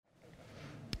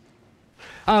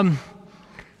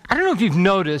I don't know if you've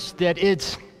noticed that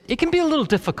it can be a little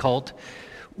difficult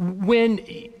when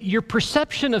your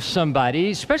perception of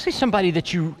somebody, especially somebody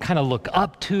that you kind of look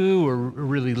up to or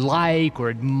really like or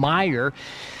admire,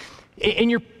 and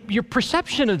your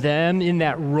perception of them in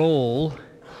that role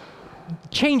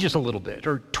changes a little bit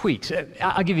or tweaks.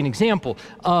 I'll give you an example.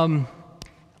 I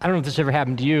don't know if this ever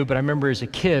happened to you, but I remember as a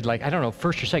kid, like, I don't know,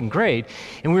 first or second grade,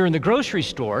 and we were in the grocery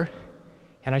store,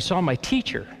 and I saw my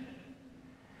teacher.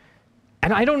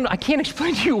 And I can't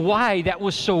explain to you why that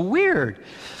was so weird.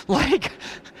 Like,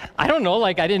 I don't know,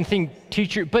 like I didn't think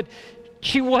teacher, but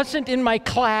she wasn't in my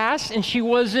class and she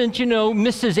wasn't,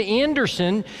 Mrs.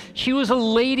 Anderson. She was a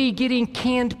lady getting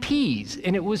canned peas.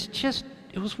 And it was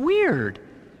weird.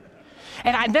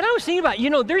 And then I was thinking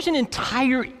about, there's an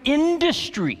entire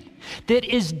industry that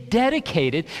is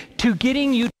dedicated to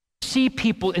getting you to see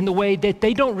people in the way that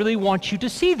they don't really want you to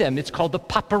see them. It's called the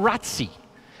paparazzi.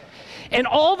 And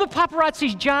all the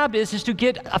paparazzi's job is to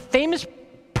get a famous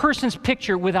person's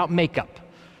picture without makeup.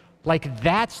 Like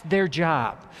that's their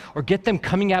job. Or get them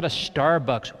coming out of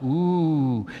Starbucks.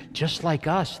 Ooh, just like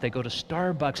us, they go to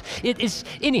Starbucks. It is,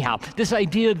 anyhow, this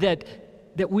idea that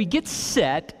we get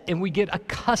set and we get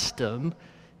accustomed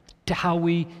to how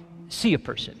we see a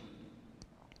person.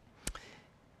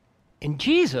 And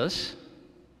Jesus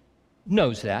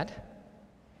knows that.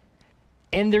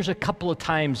 And there's a couple of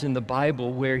times in the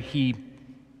Bible where he's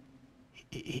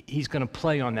going to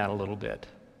play on that a little bit.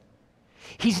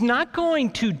 He's not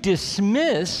going to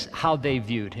dismiss how they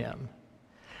viewed him,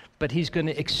 but he's going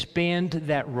to expand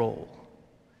that role.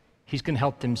 He's going to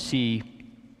help them see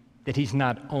that he's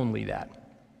not only that.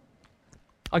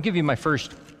 I'll give you my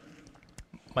first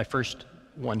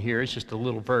one here. It's just a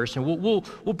little verse, and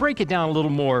we'll break it down a little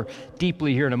more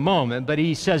deeply here in a moment, but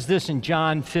he says this in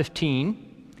John 15.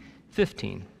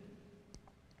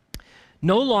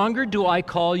 No longer do I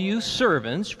call you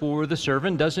servants, for the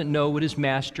servant doesn't know what his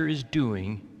master is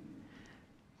doing,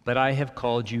 but I have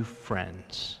called you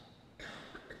friends.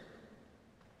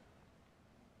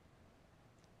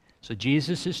 So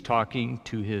Jesus is talking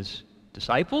to his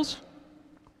disciples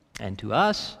and to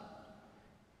us,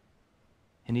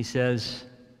 and he says,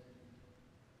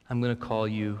 I'm going to call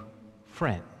you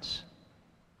friends.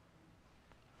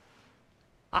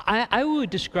 I would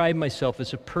describe myself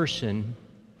as a person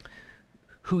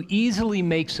who easily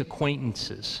makes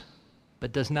acquaintances,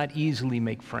 but does not easily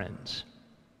make friends.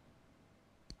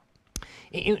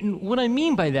 And what I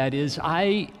mean by that is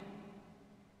I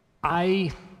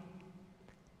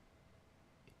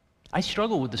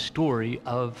struggle with the story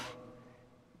of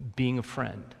being a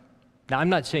friend. Now, I'm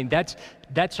not saying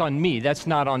that's on me. That's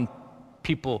not on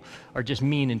people are just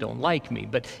mean and don't like me.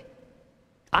 But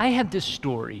I have this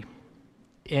story.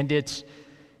 And it's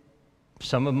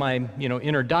some of my,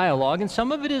 inner dialogue, and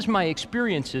some of it is my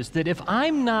experiences, that if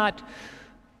I'm not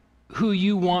who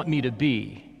you want me to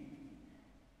be,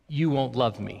 you won't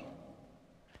love me.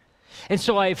 And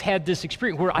so I've had this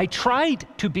experience where I tried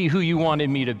to be who you wanted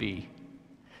me to be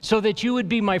so that you would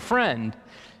be my friend,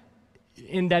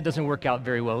 and that doesn't work out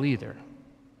very well either.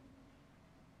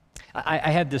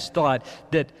 I had this thought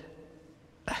that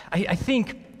I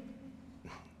think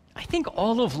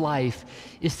all of life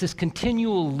is this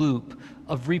continual loop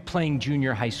of replaying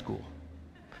junior high school.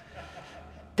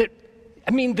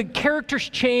 The characters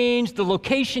change, the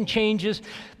location changes,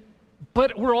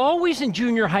 but we're always in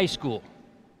junior high school.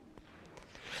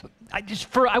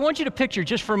 I want you to picture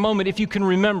just for a moment, if you can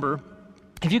remember,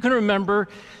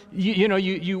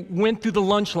 you went through the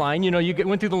lunch line,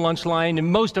 went through the lunch line, and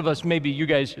most of us, maybe you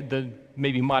guys,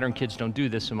 maybe modern kids don't do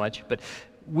this so much, but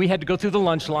we had to go through the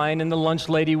lunch line, and the lunch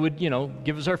lady would,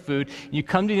 give us our food. You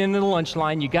come to the end of the lunch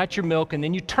line, you got your milk, and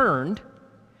then you turned,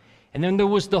 and then there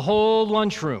was the whole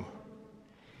lunchroom.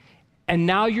 And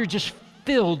now you're just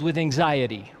filled with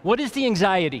anxiety. What is the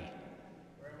anxiety?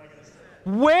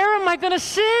 Where am I going to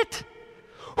sit?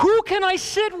 Who can I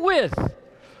sit with?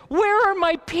 Where are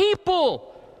my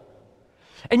people?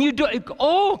 And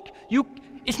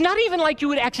it's not even like you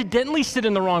would accidentally sit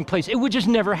in the wrong place. It would just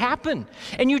never happen.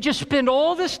 And you just spend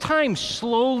all this time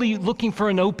slowly looking for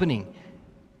an opening.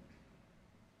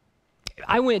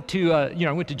 I went to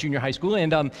junior high school,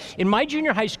 and in my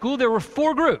junior high school, there were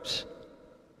 4 groups.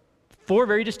 4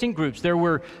 very distinct groups. There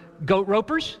were goat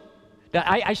ropers.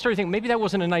 I started thinking, maybe that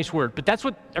wasn't a nice word, but that's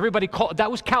what everybody called,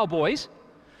 that was cowboys.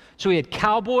 So we had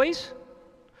cowboys,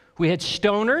 we had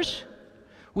stoners,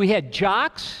 we had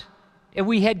jocks, and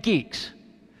we had geeks.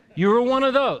 You were one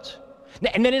of those.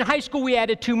 And then in high school, we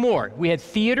added 2 more. We had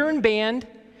theater and band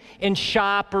and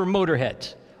shop or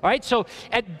motorheads. All right, so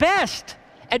at best,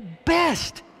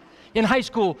 in high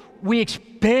school, we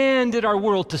expanded our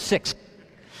world to 6.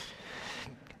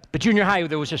 But junior high,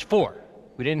 there was just 4.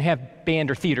 We didn't have band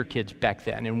or theater kids back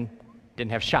then, and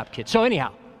didn't have shop kids. So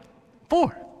anyhow,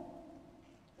 4.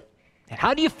 And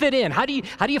how do you fit in? How do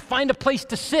you find a place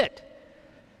to sit?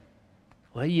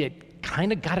 Well, you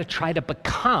kind of got to try to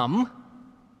become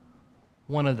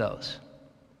one of those.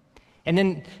 And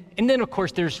then of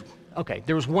course there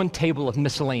was one table of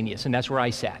miscellaneous, and that's where I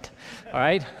sat. All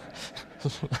right?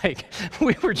 Like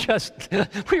we were just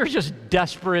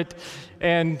desperate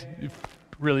and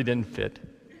really didn't fit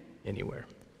anywhere.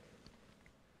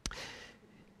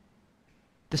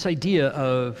 This idea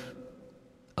of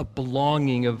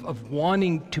belonging, of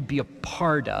wanting to be a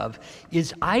part of,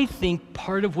 is, I think,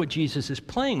 part of what Jesus is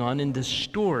playing on in this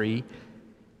story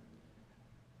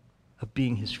of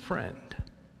being his friend.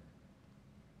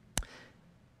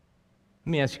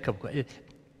 Let me ask you a couple questions.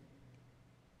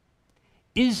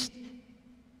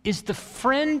 Is the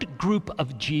friend group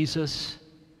of Jesus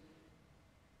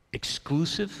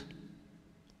exclusive?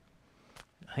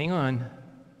 Hang on.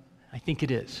 I think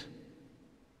it is.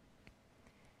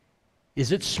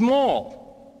 Is it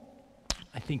small?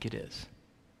 I think it is.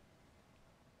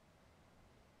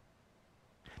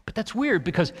 But that's weird,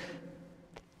 because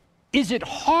is it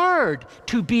hard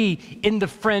to be in the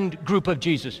friend group of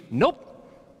Jesus? Nope.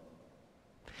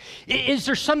 Is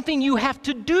there something you have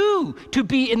to do to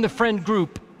be in the friend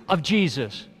group of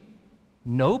Jesus?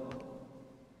 Nope.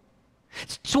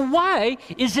 So why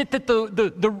is it that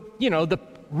the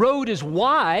road is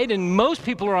wide and most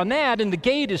people are on that, and the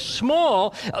gate is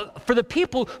small for the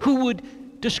people who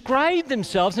would describe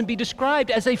themselves and be described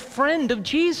as a friend of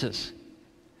Jesus?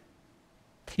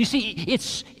 You see,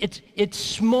 it's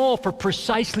small for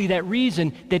precisely that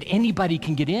reason, that anybody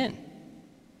can get in.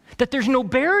 That there's no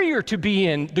barrier to be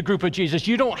in the group of Jesus.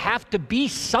 You don't have to be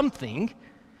something.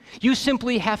 You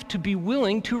simply have to be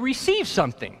willing to receive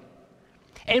something.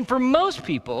 And for most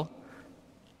people,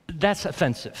 that's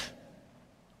offensive.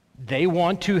 We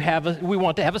want to have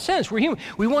a sense. We're human.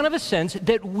 We want to have a sense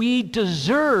that we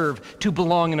deserve to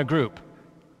belong in a group.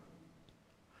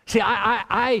 See,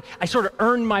 I sort of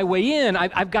earned my way in.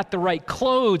 I've got the right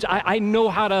clothes. I know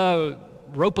how to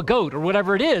rope a goat or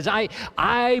whatever it is.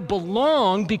 I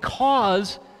belong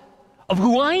because of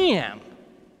who I am.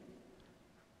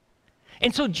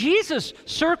 And so Jesus'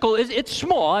 circle it's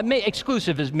small.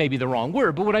 Exclusive is maybe the wrong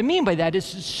word, but what I mean by that is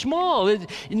small.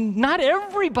 Not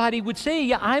everybody would say,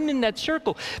 yeah, I'm in that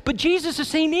circle. But Jesus is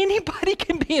saying anybody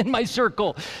can be in my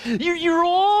circle. You're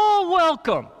all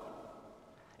welcome.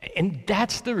 And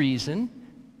that's the reason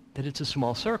that it's a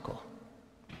small circle.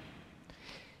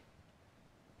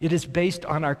 It is based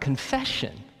on our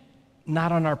confession,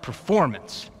 not on our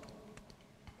performance.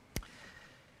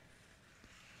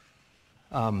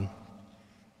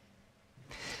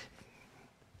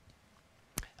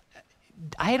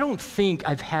 I don't think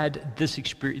I've had this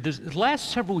experience. The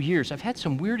last several years, I've had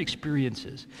some weird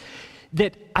experiences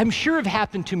that I'm sure have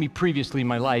happened to me previously in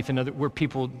my life, and where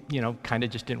people, kind of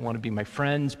just didn't want to be my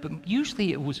friends. But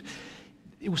usually it was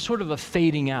sort of a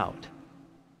fading out.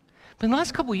 But in the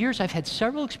last couple of years, I've had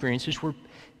several experiences where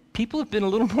people have been a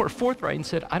little more forthright and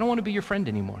said, I don't want to be your friend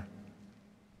anymore.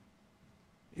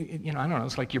 I don't know,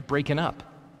 it's like you're breaking up.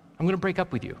 I'm going to break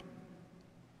up with you.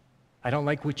 I don't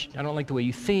like the way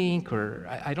you think, or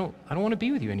I don't want to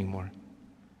be with you anymore.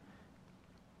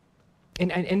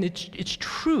 And it's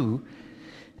true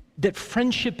that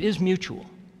friendship is mutual.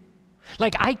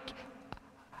 Like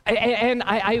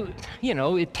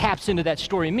it taps into that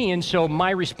story in me, and so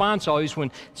my response always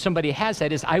when somebody has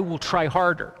that is, I will try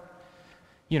harder.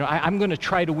 I'm going to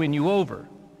try to win you over.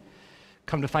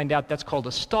 Come to find out, that's called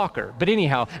a stalker. But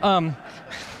anyhow,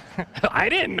 I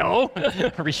didn't know.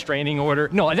 Restraining order.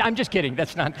 No, I'm just kidding.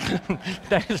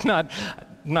 That is not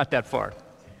that far.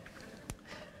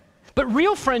 But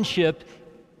real friendship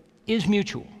is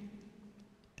mutual.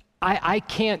 I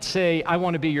can't say, I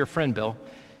want to be your friend, Bill,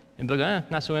 and be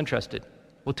like, not so interested.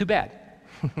 Well, too bad.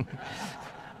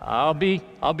 I'll be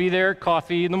there,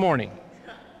 coffee in the morning.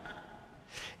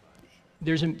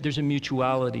 There's a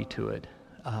mutuality to it.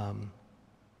 And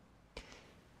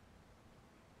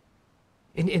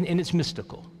it's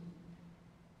mystical.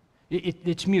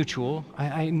 It's mutual.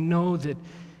 I know that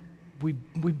we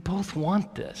both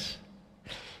want this.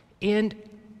 And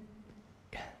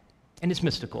it's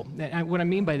mystical. And what I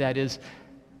mean by that is,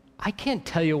 I can't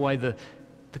tell you why the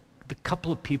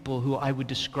couple of people who I would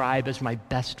describe as my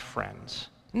best friends,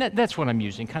 and that's what I'm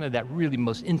using, kind of that really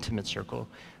most intimate circle.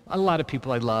 A lot of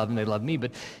people I love and they love me,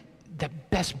 but that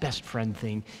best friend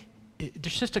thing,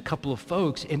 there's just a couple of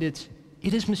folks, and it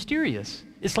is mysterious.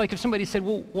 It's like if somebody said,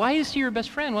 well, why is he your best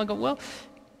friend? Well, I go, well,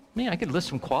 I could list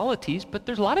some qualities, but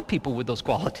there's a lot of people with those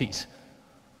qualities.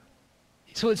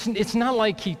 So it's not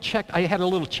like I had a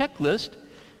little checklist.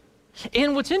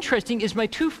 And what's interesting is my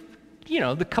two,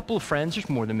 the couple of friends, there's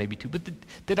more than maybe two, but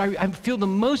that I feel the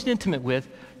most intimate with,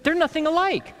 they're nothing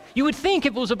alike. You would think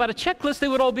if it was about a checklist, they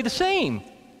would all be the same.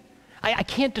 I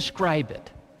can't describe it.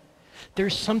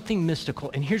 There's something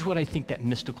mystical, and here's what I think that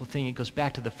mystical thing, it goes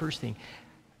back to the first thing.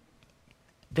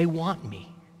 They want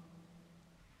me,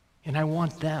 and I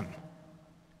want them.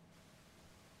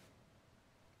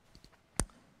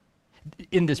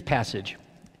 In this passage,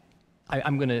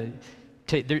 I'm going to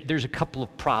tell you, there's a couple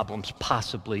of problems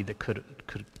possibly that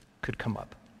could come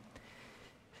up.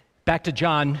 Back to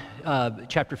John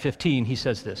chapter 15, he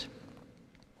says this.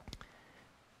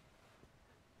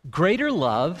 Greater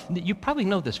love, you probably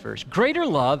know this verse, greater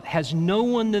love has no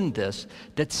one than this,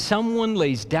 that someone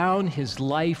lays down his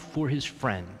life for his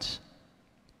friends.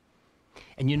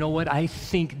 And you know what? I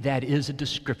think that is a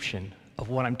description of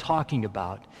what I'm talking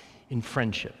about in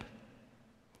friendship.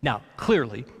 Now,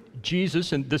 clearly,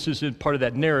 Jesus, and this is part of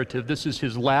that narrative, this is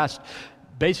his last,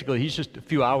 basically, he's just a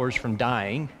few hours from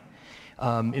dying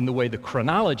in the way the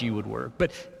chronology would work.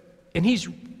 And he's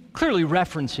clearly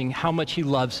referencing how much he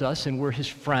loves us and we're his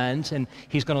friends and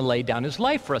he's going to lay down his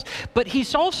life for us. But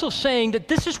he's also saying that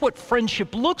this is what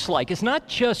friendship looks like. It's not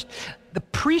just the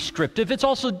prescriptive, it's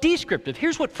also descriptive.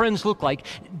 Here's what friends look like.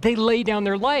 They lay down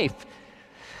their life.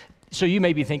 So you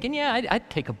may be thinking, yeah, I'd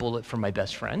take a bullet for my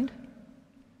best friend.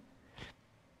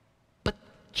 But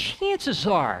chances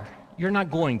are you're not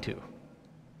going to.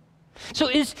 So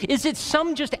is it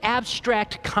some just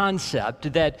abstract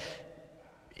concept that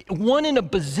one in a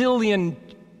bazillion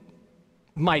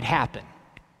might happen?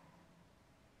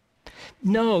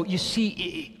 No, you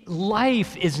see,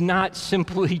 life is not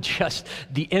simply just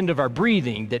the end of our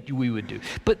breathing that we would do.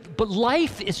 But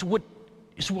life is what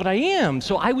I am.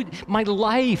 So my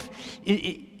life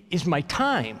is my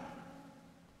time.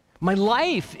 My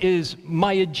life is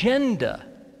my agenda.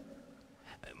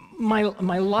 My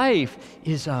life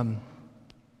is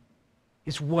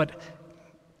what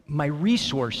my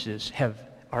resources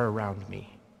are around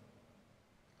me.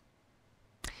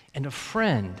 And a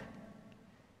friend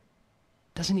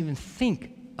doesn't even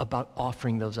think about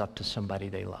offering those up to somebody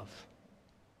they love.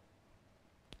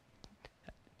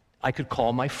 I could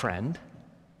call my friend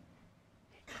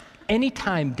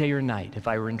anytime, day or night, if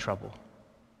I were in trouble.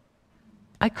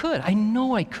 I could. I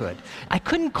know I could. I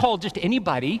couldn't call just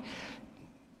anybody.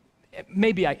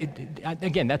 Maybe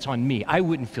again, that's on me. I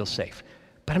wouldn't feel safe.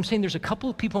 But I'm saying there's a couple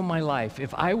of people in my life,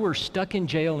 if I were stuck in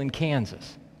jail in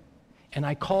Kansas and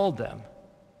I called them,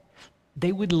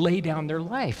 they would lay down their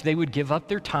life. They would give up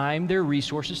their time, their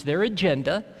resources, their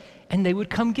agenda, and they would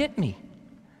come get me.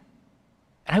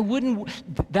 And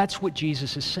that's what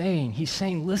Jesus is saying. He's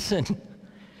saying, listen,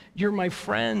 you're my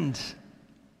friends.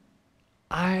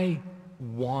 I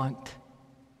want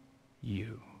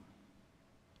you.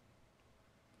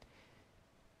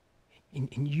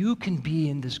 And you can be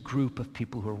in this group of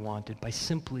people who are wanted by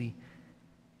simply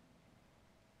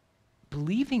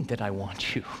believing that I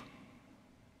want you.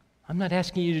 I'm not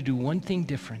asking you to do one thing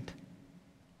different.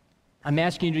 I'm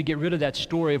asking you to get rid of that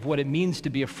story of what it means to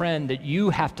be a friend, that you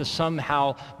have to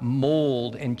somehow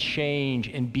mold and change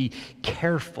and be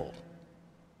careful.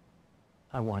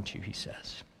 I want you, he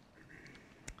says.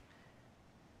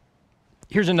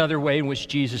 Here's another way in which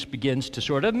Jesus begins to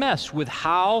sort of mess with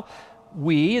how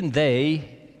we and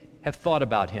they have thought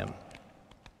about him.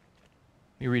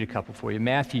 Let me read a couple for you.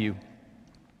 Matthew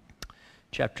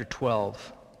chapter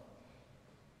 12.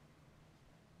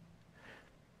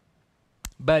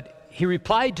 But he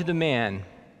replied to the man,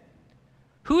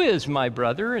 "Who is my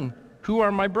brother and who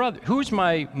are my brother? Who is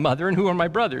my mother and who are my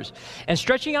brothers?" And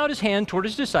stretching out his hand toward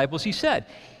his disciples, he said,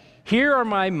 "Here are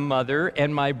my mother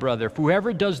and my brother. For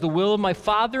whoever does the will of my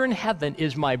Father in heaven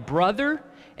is my brother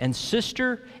and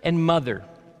sister and mother."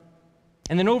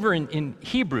 And then over in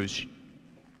Hebrews,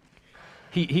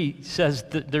 he says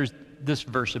that there's this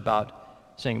verse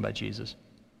saying about Jesus.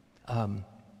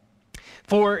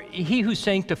 For he who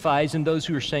sanctifies and those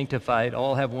who are sanctified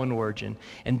all have one origin,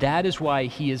 and that is why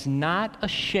he is not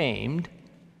ashamed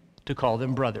to call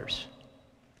them brothers.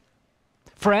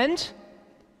 Friends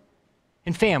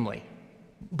and family,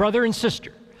 brother and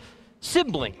sister,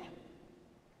 sibling.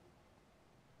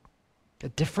 A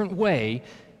different way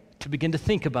to begin to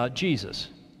think about Jesus.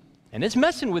 And it's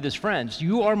messing with his friends.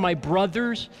 You are my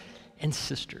brothers and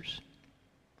sisters.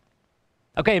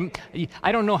 Okay,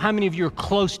 I don't know how many of you are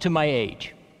close to my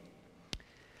age.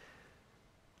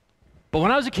 But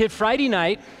when I was a kid, Friday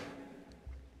night,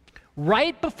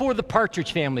 right before the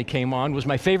Partridge Family came on, was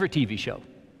my favorite TV show.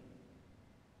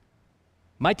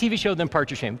 My TV show, then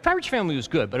Partridge Family. Partridge Family was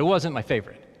good, but it wasn't my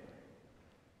favorite.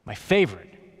 My favorite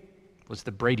was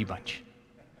the Brady Bunch.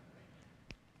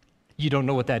 You don't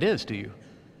know what that is, do you?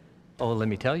 Oh, let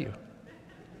me tell you.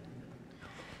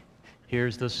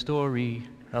 Here's the story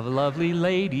of a lovely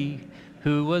lady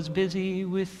who was busy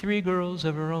with 3 girls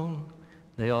of her own.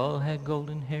 They all had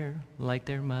golden hair like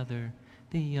their mother,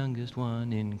 the youngest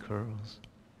one in curls.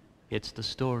 It's the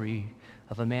story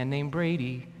of a man named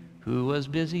Brady who was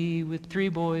busy with 3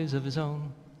 boys of his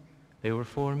own. They were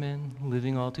 4 men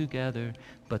living all together,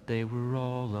 but they were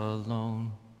all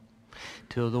alone.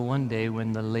 Till the one day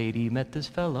when the lady met this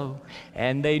fellow,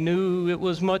 and they knew it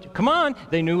was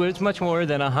they knew it's much more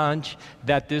than a hunch,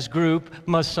 that this group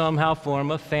must somehow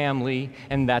form a family,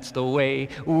 and that's the way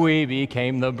we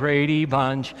became the Brady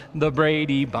Bunch, the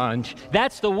Brady Bunch.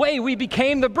 That's the way we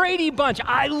became the Brady Bunch.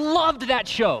 I loved that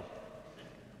show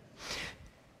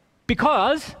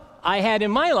because I had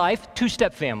in my life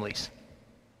 2-step families.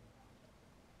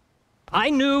 I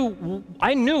knew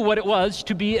what it was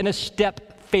to be in a step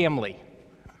family.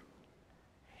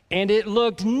 And it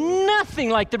looked nothing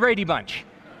like the Brady Bunch.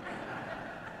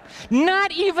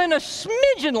 Not even a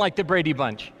smidgen like the Brady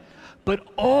Bunch. But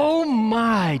oh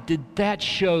my, did that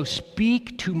show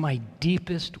speak to my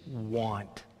deepest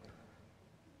want.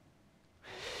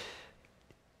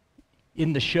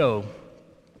 In the show,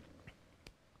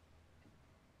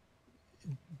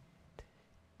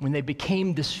 when they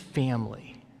became this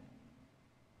family,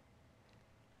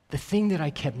 the thing that I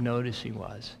kept noticing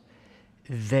was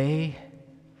they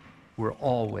were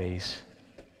always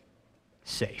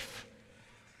safe.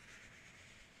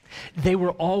 They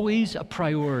were always a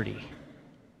priority.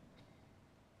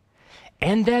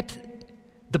 And that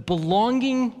the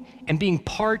belonging and being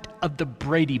part of the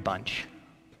Brady Bunch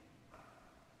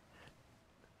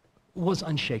was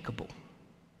unshakable.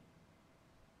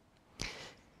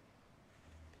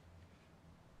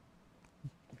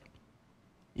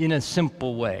 In a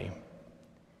simple way,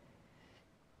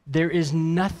 there is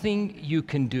nothing you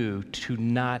can do to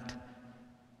not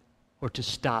or to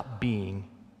stop being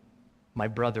my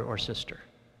brother or sister.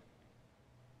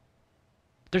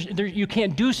 You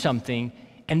can't do something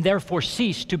and therefore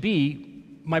cease to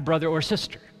be my brother or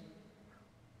sister.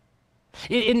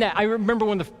 In that, I remember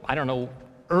when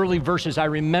early verses I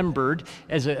remembered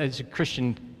as a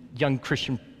Christian, young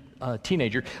Christian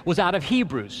teenager was out of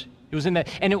Hebrews. It was in that,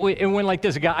 and it went like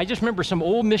this. I just remember some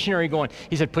old missionary going,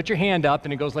 he said, put your hand up,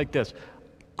 and it goes like this.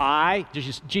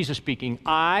 Jesus speaking,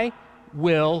 I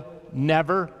will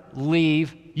never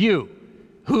leave you.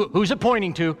 Who's it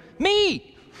pointing to?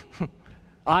 Me.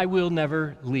 I will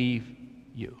never leave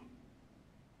you.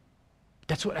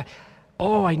 That's what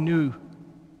I knew.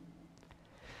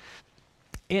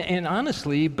 And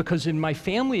honestly, because in my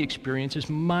family experiences,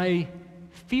 my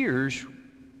fears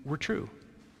were true.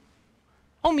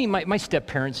 My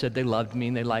step-parents said they loved me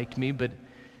and they liked me, but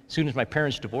as soon as my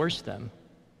parents divorced them,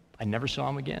 I never saw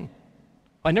them again.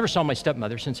 I never saw my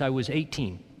stepmother since I was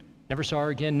 18. Never saw her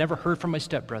again, never heard from my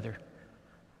stepbrother.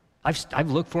 I've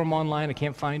looked for him online, I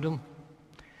can't find him.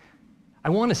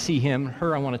 I want to see him,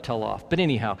 her I want to tell off, but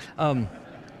anyhow. And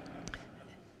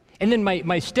then my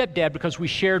stepdad, because we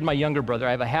shared my younger brother,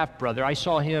 I have a half-brother, I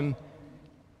saw him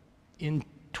in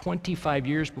 25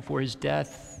 years before his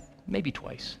death, maybe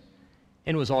twice.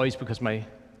 And it was always because my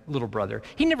little brother,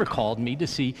 he never called me to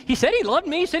see. He said he loved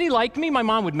me, he said he liked me. My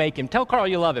mom would make him, tell Carl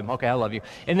you love him. Okay, I love you.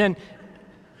 And then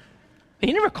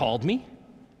he never called me.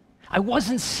 I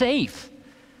wasn't safe.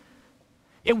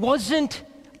 It wasn't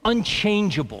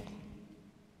unchangeable.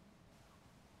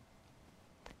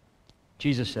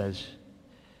 Jesus says,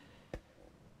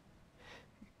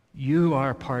 you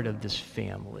are part of this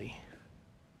family,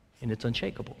 and it's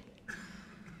unshakable.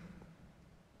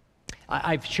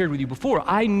 I've shared with you before,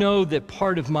 I know that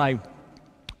part of my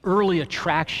early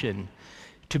attraction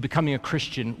to becoming a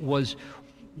Christian was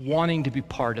wanting to be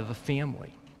part of a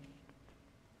family.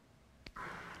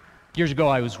 Years ago,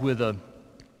 I was with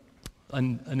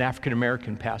an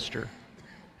African-American pastor,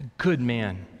 a good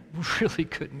man, really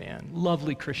good man,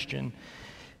 lovely Christian,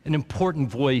 an important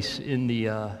voice in the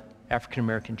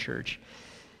African-American church.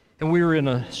 And we were in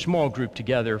a small group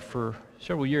together for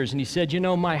several years, and he said,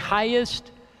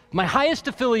 my highest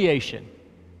affiliation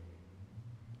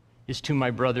is to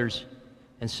my brothers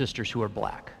and sisters who are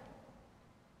black.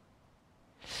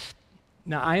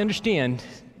 Now, I understand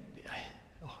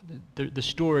the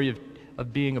story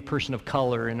of being a person of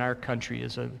color in our country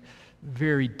is a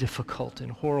very difficult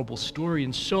and horrible story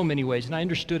in so many ways, and I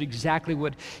understood exactly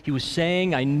what he was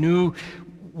saying. I knew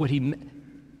what he meant,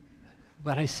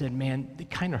 but I said, man, it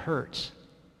kind of hurts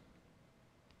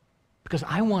because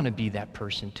I want to be that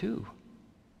person too.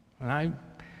 And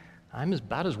I'm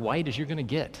about as white as you're going to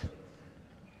get.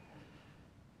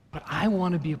 But I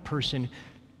want to be a person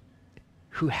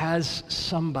who has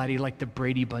somebody like the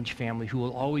Brady Bunch family who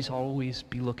will always, always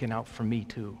be looking out for me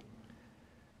too,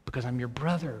 because I'm your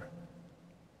brother.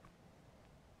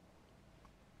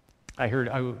 I heard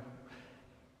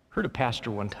a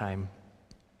pastor one time,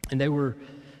 and they were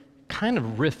kind of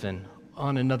riffing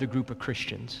on another group of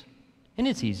Christians. And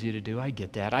it's easy to do, I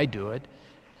get that, I do it.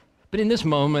 But in this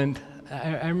moment,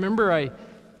 I remember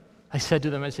I said to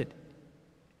them, I said,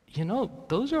 you know,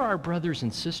 those are our brothers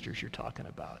and sisters you're talking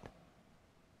about.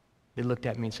 They looked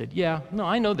at me and said, yeah, no,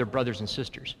 I know they're brothers and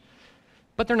sisters,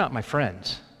 but they're not my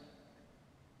friends.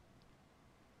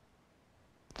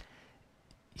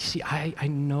 You see, I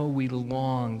know we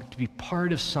long to be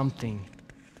part of something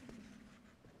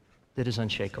that is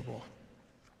unshakable.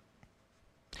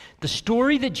 The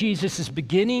story that Jesus is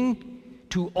beginning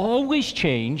to always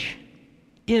change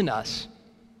in us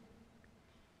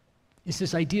is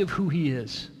this idea of who he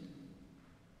is.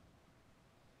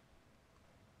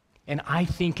 And I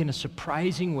think in a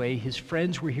surprising way, his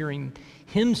friends were hearing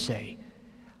him say,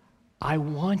 I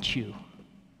want you,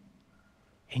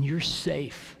 and you're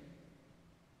safe.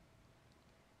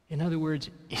 In other words,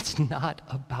 it's not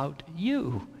about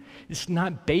you. It's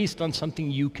not based on something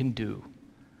you can do.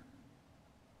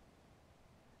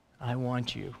 I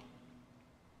want you,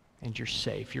 and you're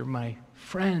safe. You're my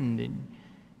friend, and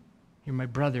you're my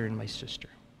brother and my sister.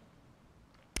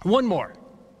 One more.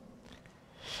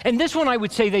 And this one, I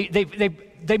would say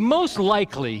they most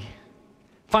likely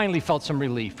finally felt some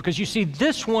relief, because you see,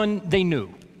 this one they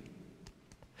knew.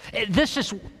 This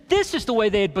is the way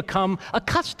they had become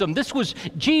accustomed. This was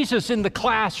Jesus in the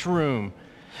classroom.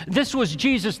 This was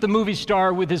Jesus, the movie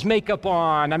star, with his makeup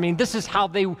on. I mean, this is how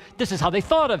they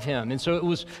thought of him, and so it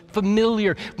was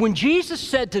familiar. When Jesus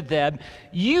said to them,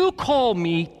 "You call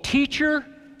me teacher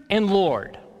and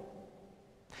Lord,"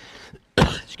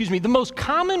 excuse me, the most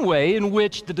common way in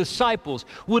which the disciples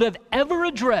would have ever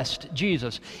addressed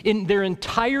Jesus in their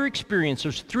entire experience,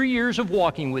 those 3 years of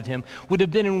walking with him, would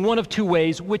have been in one of two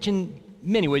ways, which in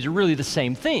many ways are really the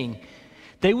same thing.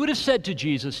 They would have said to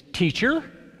Jesus, teacher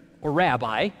or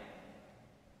rabbi,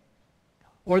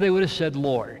 or they would have said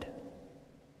Lord.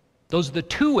 Those are the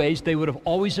two ways they would have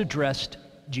always addressed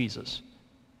Jesus.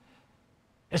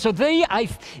 And so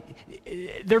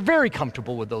they're very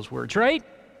comfortable with those words, right?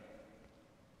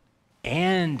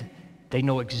 And they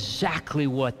know exactly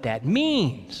what that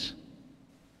means.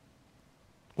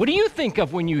 What do you think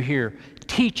of when you hear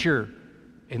teacher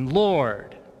and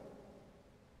Lord?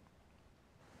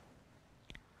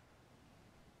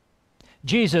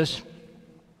 Jesus,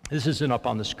 this isn't up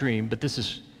on the screen, but this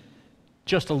is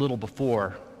just a little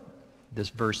before this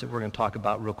verse that we're going to talk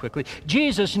about real quickly.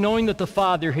 Jesus, knowing that the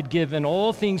Father had given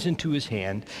all things into his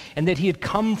hand and that he had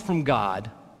come from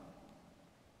God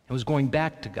and was going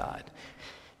back to God.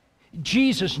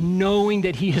 Jesus, knowing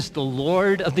that he is the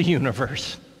Lord of the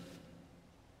universe,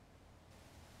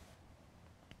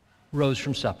 rose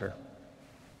from supper.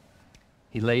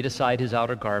 He laid aside his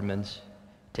outer garments.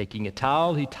 Taking a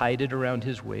towel, he tied it around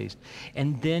his waist,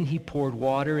 and then he poured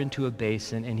water into a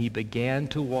basin, and he began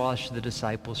to wash the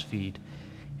disciples' feet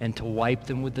and to wipe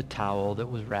them with the towel that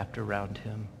was wrapped around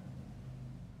him.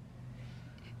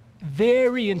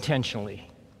 Very intentionally,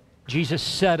 Jesus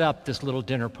set up this little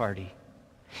dinner party,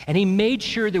 and he made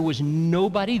sure there was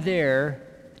nobody there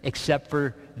except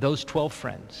for those 12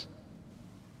 friends.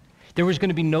 There was going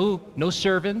to be no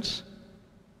servants,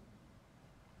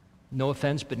 no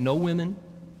offense, but no women.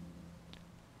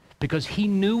 Because he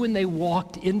knew when they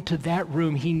walked into that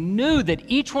room, he knew that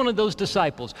each one of those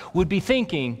disciples would be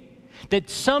thinking that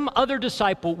some other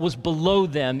disciple was below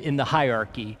them in the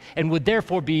hierarchy and would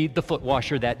therefore be the foot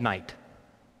washer that night.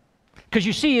 Because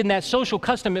you see, in that social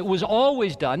custom, it was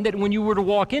always done that when you were to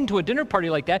walk into a dinner party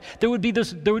like that, there would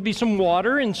be some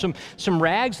water and some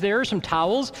rags there, some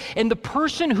towels, and the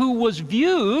person who was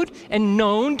viewed and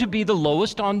known to be the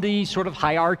lowest on the sort of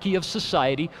hierarchy of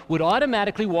society would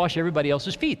automatically wash everybody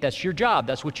else's feet. That's your job.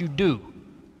 That's what you do.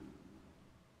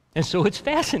 And so it's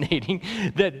fascinating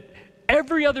that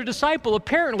every other disciple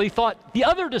apparently thought the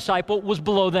other disciple was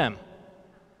below them.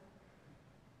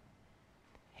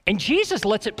 And Jesus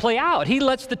lets it play out. He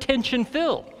lets the tension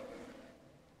fill.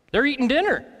 They're eating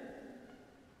dinner.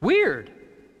 Weird.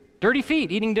 Dirty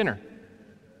feet eating dinner.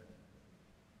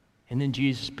 And then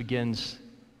Jesus begins.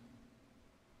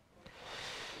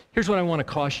 Here's what I want to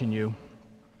caution you.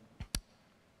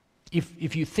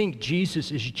 If you think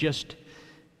Jesus is just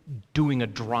doing a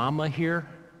drama here,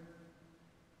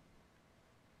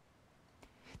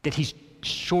 that he's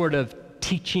sort of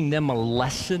teaching them a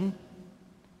lesson,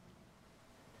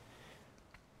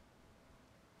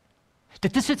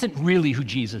 That this isn't really who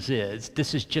Jesus is.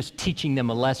 This is just teaching them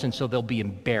a lesson so they'll be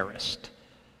embarrassed.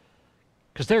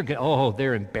 Because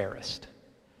they're embarrassed.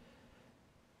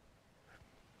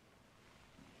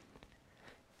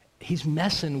 He's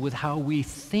messing with how we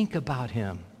think about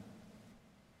him.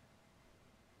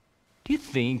 Do you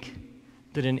think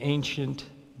that an ancient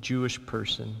Jewish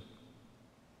person,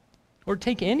 or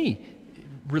take any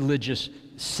religious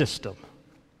system,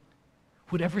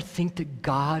 would ever think that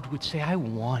God would say, I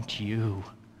want you.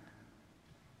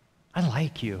 I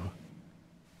like you.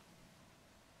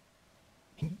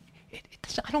 And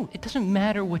it doesn't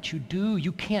matter what you do.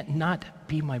 You can't not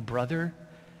be my brother.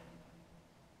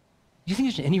 Do you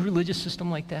think there's any religious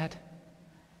system like that?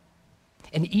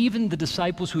 And even the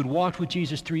disciples who had walked with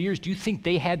Jesus 3 years, do you think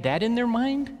they had that in their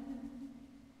mind?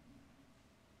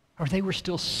 Or they were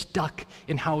still stuck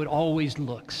in how it always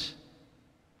looks?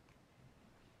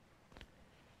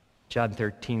 John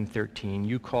 13:13,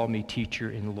 you call me teacher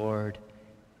and Lord,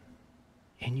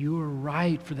 and you are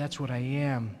right, for that's what I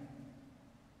am.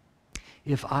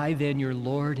 If I then, your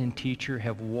Lord and teacher,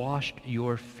 have washed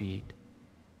your feet,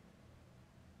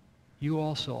 you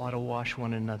also ought to wash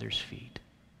one another's feet.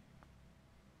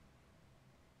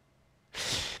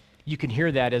 You can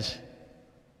hear that as,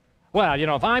 well,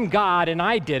 if I'm God and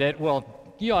I did it,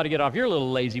 well, you ought to get off your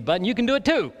little lazy butt and you can do it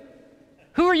too.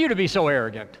 Who are you to be so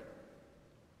arrogant?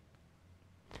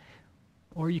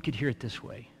 Or you could hear it this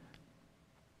way.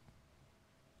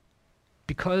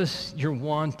 Because you're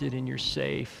wanted and you're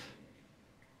safe.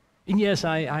 And yes,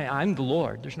 I'm the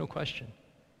Lord, there's no question.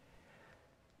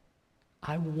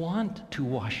 I want to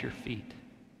wash your feet.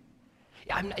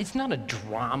 It's not a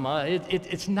drama.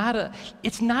 It's not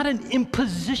an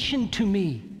imposition to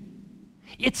me.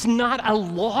 It's not a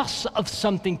loss of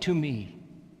something to me.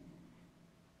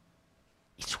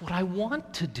 It's what I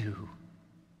want to do.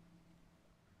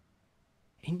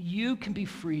 And you can be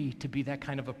free to be that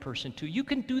kind of a person too. You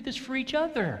can do this for each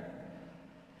other.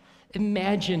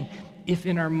 Imagine if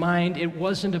in our mind it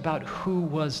wasn't about who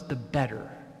was the better.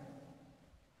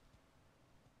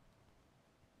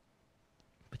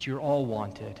 But you're all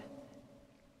wanted.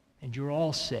 And you're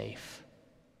all safe.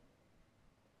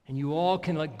 And you all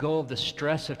can let go of the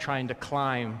stress of trying to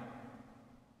climb.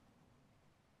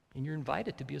 And you're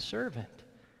invited to be a servant.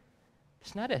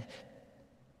 It's not a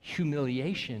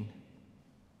humiliation.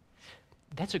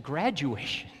 That's a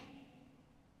graduation.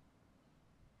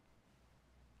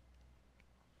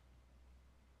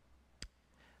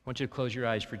 I want you to close your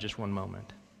eyes for just one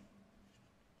moment.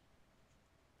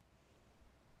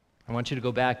 I want you to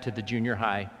go back to the junior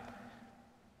high,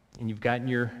 and you got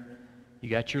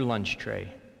your lunch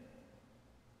tray.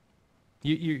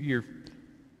 You're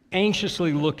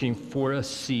anxiously looking for a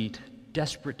seat,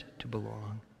 desperate to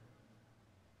belong.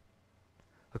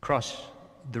 Across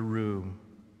the room,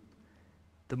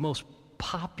 the most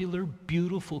popular,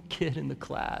 beautiful kid in the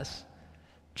class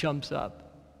jumps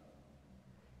up.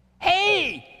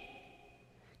 Hey,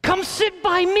 come sit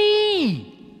by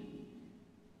me.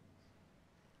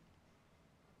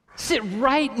 Sit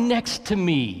right next to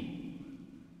me.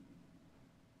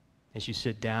 As you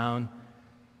sit down,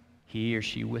 he or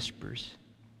she whispers,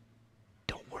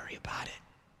 don't worry about it.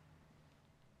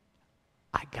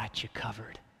 I got you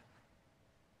covered.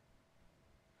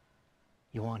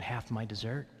 You want half my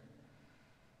dessert?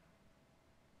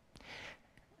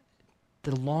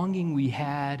 The longing we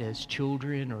had as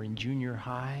children or in junior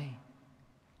high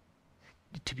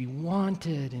to be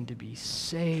wanted and to be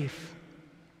safe,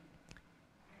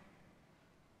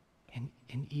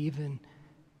 and even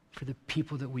for the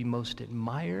people that we most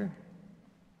admire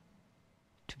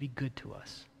to be good to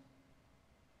us.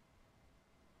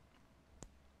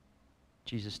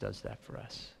 Jesus does that for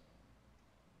us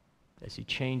as he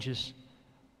changes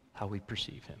how we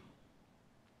perceive him.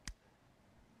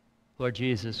 Lord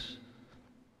Jesus,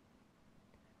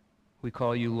 we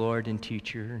call you Lord and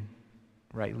teacher,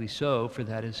 rightly so, for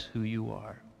that is who you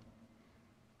are.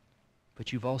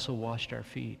 But you've also washed our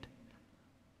feet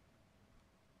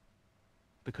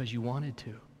because you wanted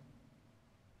to,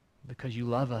 because you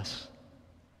love us.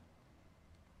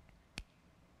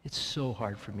 It's so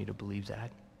hard for me to believe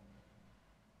that.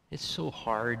 It's so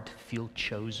hard to feel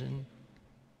chosen.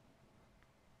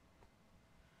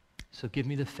 So give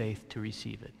me the faith to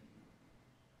receive it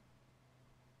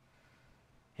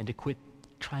and to quit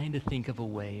trying to think of a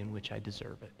way in which I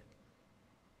deserve it.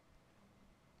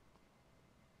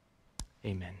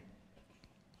 Amen.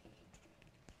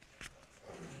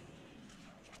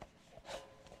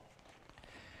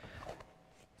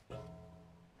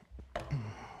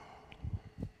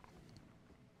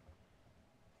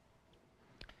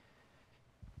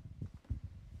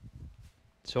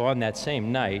 So on that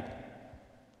same night,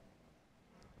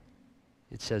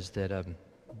 it says that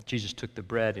Jesus took the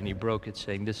bread and he broke it,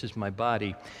 saying, "This is my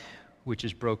body, which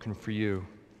is broken for you.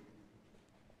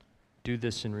 Do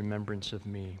this in remembrance of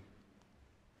me."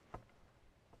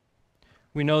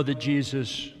 We know that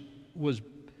Jesus was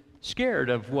scared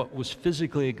of what was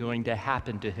physically going to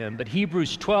happen to him, but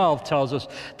Hebrews 12 tells us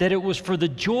that it was for the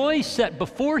joy set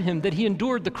before him that he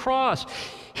endured the cross.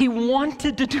 He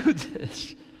wanted to do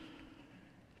this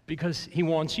because he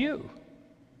wants you.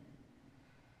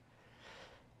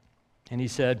 And he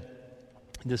said,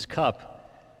 this cup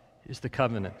is the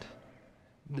covenant.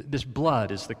 This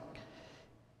blood is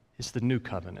the new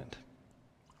covenant.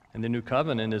 And the new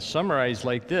covenant is summarized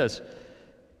like this: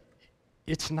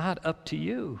 it's not up to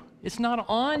you. It's not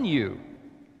on you.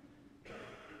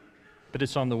 But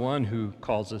it's on the one who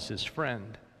calls us his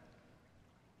friend.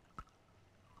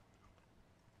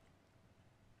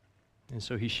 And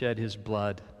so he shed his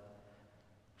blood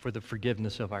for the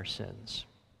forgiveness of our sins.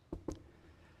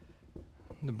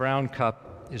 The brown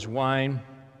cup is wine,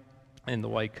 and the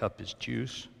white cup is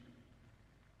juice.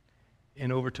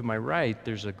 And over to my right,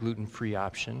 there's a gluten-free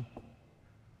option.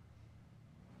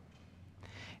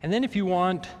 And then if you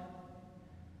want,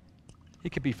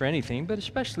 it could be for anything, but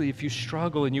especially if you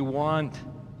struggle and you want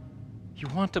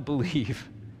to believe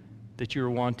that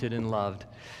you're wanted and loved,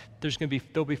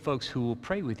 there'll be folks who will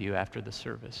pray with you after the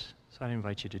service. So I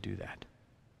invite you to do that.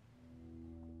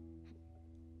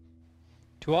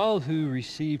 To all who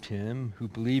received him, who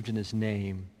believed in his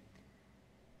name,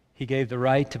 he gave the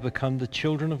right to become the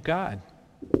children of God,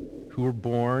 who were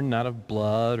born not of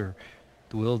blood or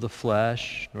the will of the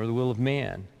flesh, nor the will of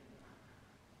man,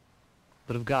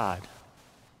 but of God.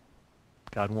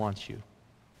 God wants you.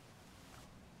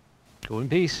 Go in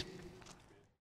peace.